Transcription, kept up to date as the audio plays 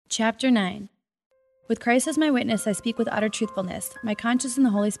Chapter 9. With Christ as my witness, I speak with utter truthfulness. My conscience and the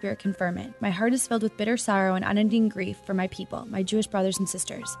Holy Spirit confirm it. My heart is filled with bitter sorrow and unending grief for my people, my Jewish brothers and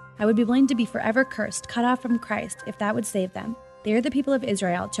sisters. I would be willing to be forever cursed, cut off from Christ, if that would save them. They are the people of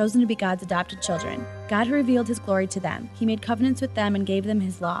Israel, chosen to be God's adopted children. God who revealed his glory to them. He made covenants with them and gave them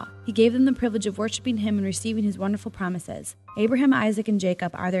his law. He gave them the privilege of worshiping him and receiving his wonderful promises. Abraham, Isaac, and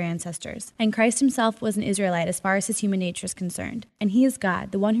Jacob are their ancestors. And Christ himself was an Israelite as far as his human nature is concerned. And he is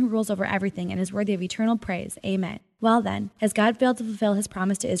God, the one who rules over everything and is worthy of eternal praise. Amen. Well then, has God failed to fulfill his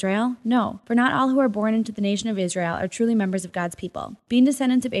promise to Israel? No, for not all who are born into the nation of Israel are truly members of God's people. Being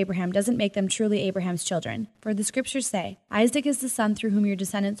descendants of Abraham doesn't make them truly Abraham's children. For the scriptures say, Isaac is the son through whom your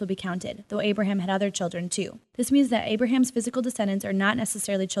descendants will be counted, though Abraham had other children too. This means that Abraham's physical descendants are not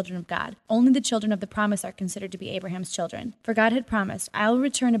necessarily children of God. Only the children of the promise are considered to be Abraham's children. For God had promised, I will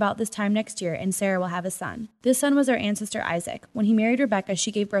return about this time next year, and Sarah will have a son. This son was our ancestor Isaac. When he married Rebekah,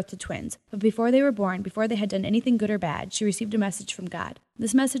 she gave birth to twins. But before they were born, before they had done anything good or bad, she received a message from God.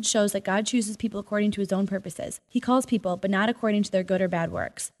 This message shows that God chooses people according to his own purposes. He calls people, but not according to their good or bad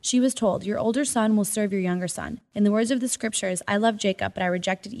works. She was told, your older son will serve your younger son. In the words of the scriptures, I loved Jacob, but I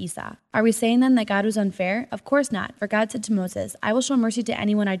rejected Esau. Are we saying then that God was unfair? Of course not, for God said to Moses, I will show mercy to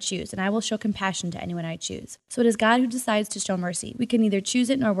anyone I choose, and I will show compassion to anyone I choose. So it is God who decides to show mercy. We can neither choose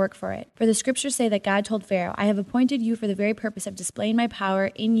it nor work for it. For the scriptures say that God told Pharaoh, I have appointed you for the very purpose of displaying my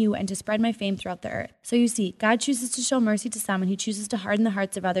power in you and to spread my fame throughout the earth. So you see, God chooses to show mercy to some, and he chooses to harden the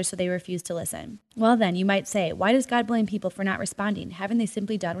hearts of others so they refuse to listen. Well then, you might say, why does God blame people for not responding? Haven't they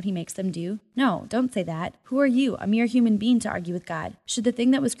simply done what he makes them do? No, don't say that. Who are you, a mere human being, to argue with God? Should the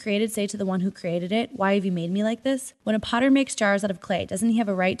thing that was created say to the one who created it, why have you made me like this? When a potter makes jars out of clay, doesn't he have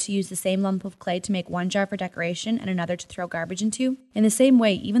a right to use the same lump of clay to make one jar for decoration and another to throw garbage into? In the same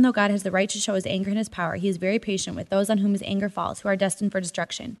way, even though God has the right to show his anger and his power, he is very patient with those on whom his anger falls, who are destined for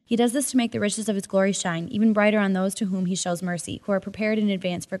destruction. He does this to make the riches of his glory shine even brighter on those to whom he shows mercy, who are prepared in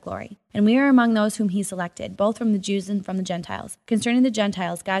advance for glory. And we are among those whom he selected, both from the Jews and from the Gentiles. Concerning the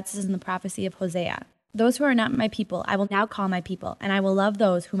Gentiles, God says in the prophecy of Hosea, those who are not my people, I will now call my people, and I will love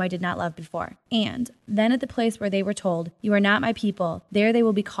those whom I did not love before. And then at the place where they were told, you are not my people, there they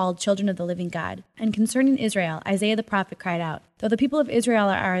will be called children of the living God. And concerning Israel, Isaiah the prophet cried out, though the people of Israel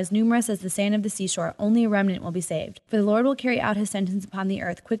are as numerous as the sand of the seashore, only a remnant will be saved. For the Lord will carry out his sentence upon the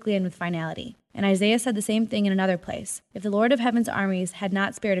earth quickly and with finality. And Isaiah said the same thing in another place. If the Lord of heaven's armies had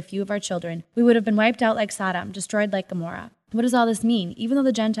not spared a few of our children, we would have been wiped out like Sodom, destroyed like Gomorrah. What does all this mean? Even though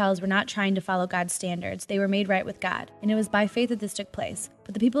the Gentiles were not trying to follow God's standards, they were made right with God, and it was by faith that this took place.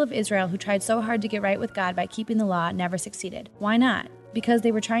 But the people of Israel who tried so hard to get right with God by keeping the law never succeeded. Why not? Because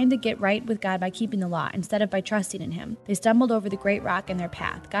they were trying to get right with God by keeping the law instead of by trusting in him. They stumbled over the great rock in their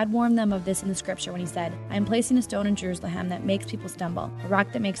path. God warned them of this in the scripture when he said, I am placing a stone in Jerusalem that makes people stumble, a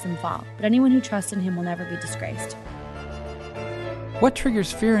rock that makes them fall. But anyone who trusts in him will never be disgraced. What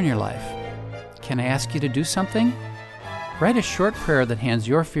triggers fear in your life? Can I ask you to do something? Write a short prayer that hands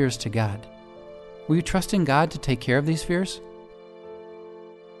your fears to God. Will you trust in God to take care of these fears?